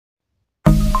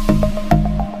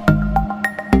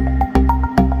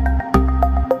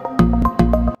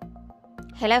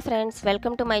Hello friends,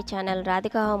 welcome to my channel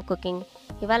Radhika home cooking.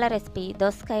 ఇవాళ recipe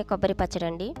దోసకాయ కొబ్బరి పచ్చడి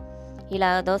అండి. ఇలా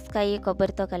దోసకాయ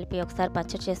కొబ్బరితో కలిపి ఒకసారి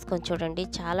పచ్చడి చేసుకొని చూడండి,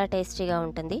 చాలా టేస్టీగా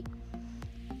ఉంటుంది.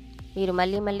 మీరు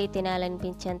మళ్ళీ మళ్ళీ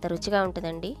తినాలనిపించేంత రుచిగా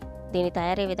ఉంటుందండి. దీని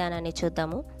తయారీ విధానాన్ని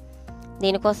చూద్దాము.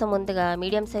 దీనికోసం ముందుగా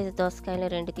మీడియం సైజు దోసకాయలు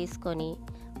 2 తీసుకొని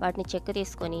వాటిని చెక్కు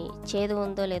తీసుకొని చేదు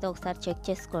ఉందో లేదో ఒకసారి చెక్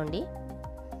చేసుకోండి.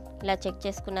 ఇలా చెక్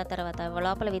చేసుకున్న తర్వాత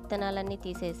లోపల విత్తనాలన్నీ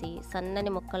తీసేసి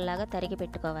సన్నని ముక్కల్లాగా తరిగి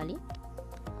పెట్టుకోవాలి.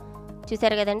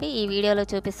 చూసారు కదండి, ఈ వీడియోలో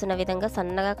చూపిస్తున్న విధంగా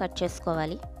సన్నగా కట్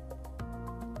చేసుకోవాలి.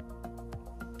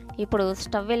 ఇప్పుడు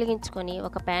స్టవ్ వెలిగించుకొని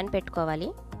ఒక ప్యాన్ పెట్టుకోవాలి.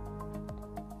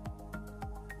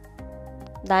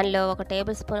 దానిలో 1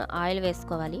 టేబుల్ స్పూన్ ఆయిల్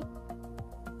వేసుకోవాలి.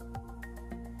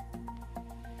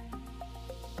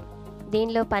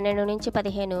 దీనిలో 12 నుంచి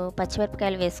 15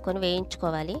 పచ్చిమిరపకాయలు వేసుకొని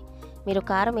వేయించుకోవాలి. మీరు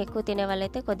కారం ఎక్కువ తినే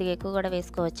వాళ్ళైతే కొద్దిగా ఎక్కువ కూడా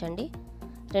వేసుకోవచ్చండి.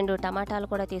 2 టమాటాలు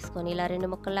కూడా తీసుకొని ఇలా 2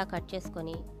 ముక్కల్లా కట్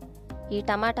చేసుకొని ఈ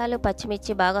టమాటాలు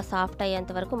పచ్చిమిర్చి బాగా సాఫ్ట్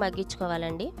అయ్యేంత వరకు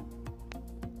మగ్గించుకోవాలండి.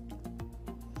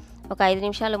 ఒక 5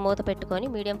 నిమిషాలు మూత పెట్టుకొని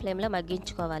మీడియం ఫ్లేమ్లో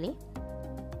మగ్గించుకోవాలి.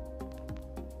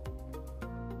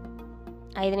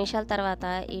 5 నిమిషాల తర్వాత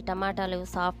ఈ టమాటాలు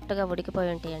సాఫ్ట్గా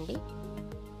ఉడికిపోయి ఉంటాయండి.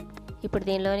 ఇప్పుడు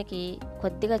దీనిలోనికి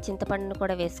కొద్దిగా చింతపండును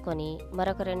కూడా వేసుకొని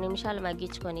మరొక 2 నిమిషాలు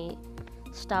మగ్గించుకొని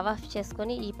స్టవ్ ఆఫ్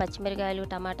చేసుకొని ఈ పచ్చిమిరకాయలు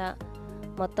టమాటా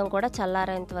మొత్తం కూడా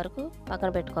చల్లారేంత వరకు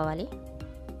పక్కన పెట్టుకోవాలి.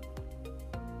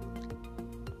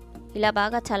 ఇలా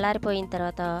బాగా చల్లారిపోయిన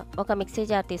తర్వాత ఒక మిక్సీ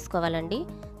జార్ తీసుకోవాలండి.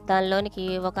 దానిలోనికి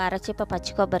ఒక అరచిప్ప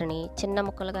పచ్చి కొబ్బరిని చిన్న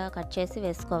ముక్కలుగా కట్ చేసి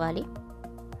వేసుకోవాలి.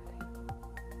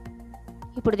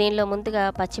 ఇప్పుడు దీనిలో ముందుగా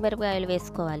పచ్చిమిరపకాయలు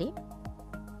వేసుకోవాలి.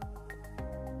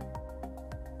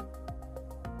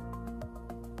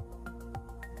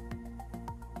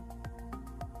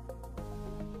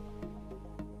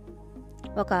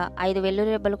 ఒక 5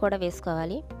 వెల్లుల్లి రెబ్బలు కూడా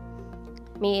వేసుకోవాలి.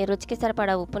 మీ రుచికి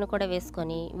సరిపడా ఉప్పును కూడా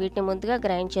వేసుకొని వీటిని ముందుగా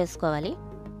గ్రైండ్ చేసుకోవాలి.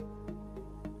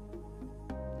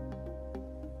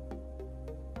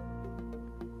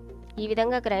 ఈ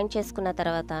విధంగా గ్రైండ్ చేసుకున్న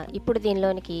తర్వాత ఇప్పుడు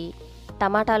దీనిలోనికి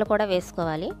టమాటాలు కూడా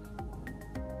వేసుకోవాలి.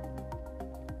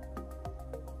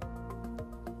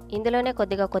 ఇందులోనే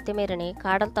కొద్దిగా కొత్తిమీరని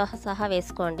కాడలతో సహా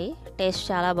వేసుకోండి, టేస్ట్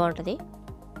చాలా బాగుంటుంది.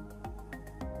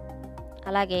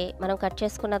 అలాగే మనం కట్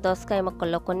చేసుకున్న దోసకాయ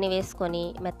ముక్కల్లో కొన్ని వేసుకొని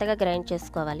మెత్తగా గ్రైండ్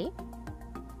చేసుకోవాలి.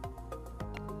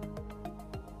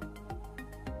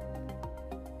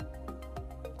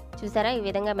 చూసారా, ఈ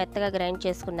విధంగా మెత్తగా గ్రైండ్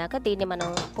చేసుకున్నాక దీన్ని మనం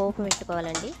పోపు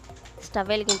పెట్టుకోవాలండి. స్టవ్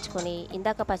వెలిగించుకొని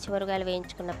ఇందాక పచ్చిమిరపకాయలు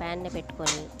వేయించుకున్న ప్యాన్ని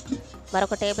పెట్టుకొని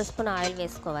మరొక టేబుల్ స్పూన్ ఆయిల్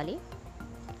వేసుకోవాలి.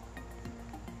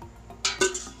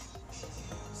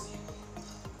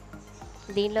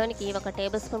 దీనిలోనికి 1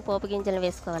 టేబుల్ స్పూన్ పోపు గింజలు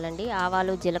వేసుకోవాలండి.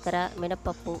 ఆవాలు, జీలకర్ర,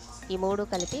 మినపప్పు ఈ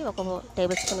 3 కలిపి 1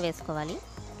 టేబుల్ స్పూన్ వేసుకోవాలి.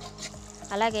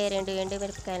 అలాగే 2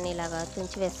 ఎండుమిరపకాయలని ఇలాగా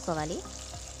తుంచి వేసుకోవాలి.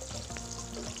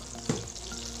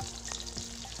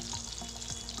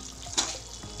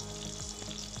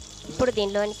 ఇప్పుడు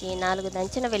దీనిలోనికి 4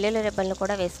 దంచిన వెల్లుల్లి రెబ్బలను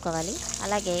కూడా వేసుకోవాలి.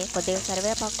 అలాగే కొద్దిగా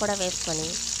కరివేపాకు కూడా వేసుకొని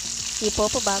ఈ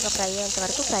పోపు బాగా ఫ్రై అయ్యేంత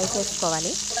వరకు ఫ్రై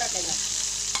చేసుకోవాలి.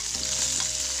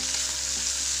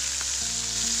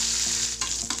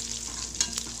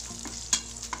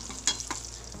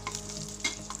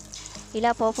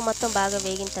 ఇలా పోపు మొత్తం బాగా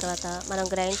వేగిన తర్వాత మనం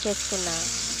గ్రైండ్ చేసుకున్న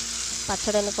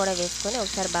పచ్చడిని కూడా వేసుకొని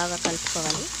ఒకసారి బాగా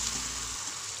కలుపుకోవాలి.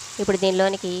 ఇప్పుడు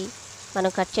దీనిలోనికి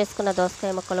మనం కట్ చేసుకున్న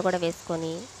దోసకాయ ముక్కలు కూడా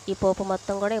వేసుకొని ఈ పోపు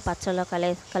మొత్తం కూడా ఈ పచ్చడిలో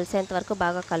కలిసేంత వరకు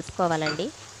బాగా కలుపుకోవాలండి.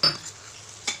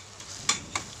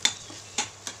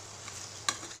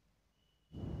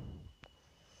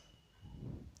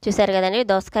 చూసారు కదండి,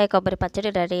 దోసకాయ కొబ్బరి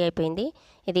పచ్చడి రెడీ అయిపోయింది.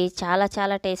 ఇది చాలా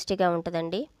చాలా టేస్టీగా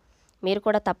ఉంటుందండి. మీరు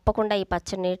కూడా తప్పకుండా ఈ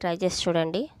పచ్చడిని ట్రై చేసి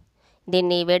చూడండి.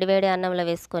 దీన్ని వేడివేడి అన్నంలో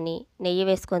వేసుకొని నెయ్యి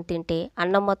వేసుకొని తింటే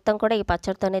అన్నం మొత్తం కూడా ఈ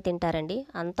పచ్చడితోనే తింటారండి,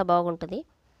 అంత బాగుంటుంది.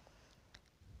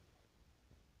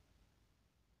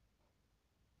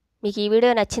 మీకు ఈ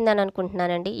వీడియో నచ్చిందని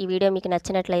అనుకుంటున్నానండి. ఈ వీడియో మీకు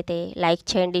నచ్చినట్లయితే లైక్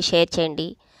చేయండి, షేర్ చేయండి.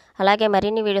 అలాగే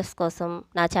మరిన్ని వీడియోస్ కోసం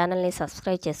నా ఛానల్ని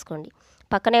సబ్స్క్రైబ్ చేసుకోండి.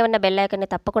 పక్కనే ఉన్న బెల్ ఐకాన్ని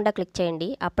తప్పకుండా క్లిక్ చేయండి,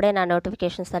 అప్పుడే నా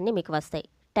నోటిఫికేషన్స్ అన్నీ మీకు వస్తాయి.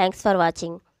 Thanks for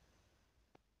watching.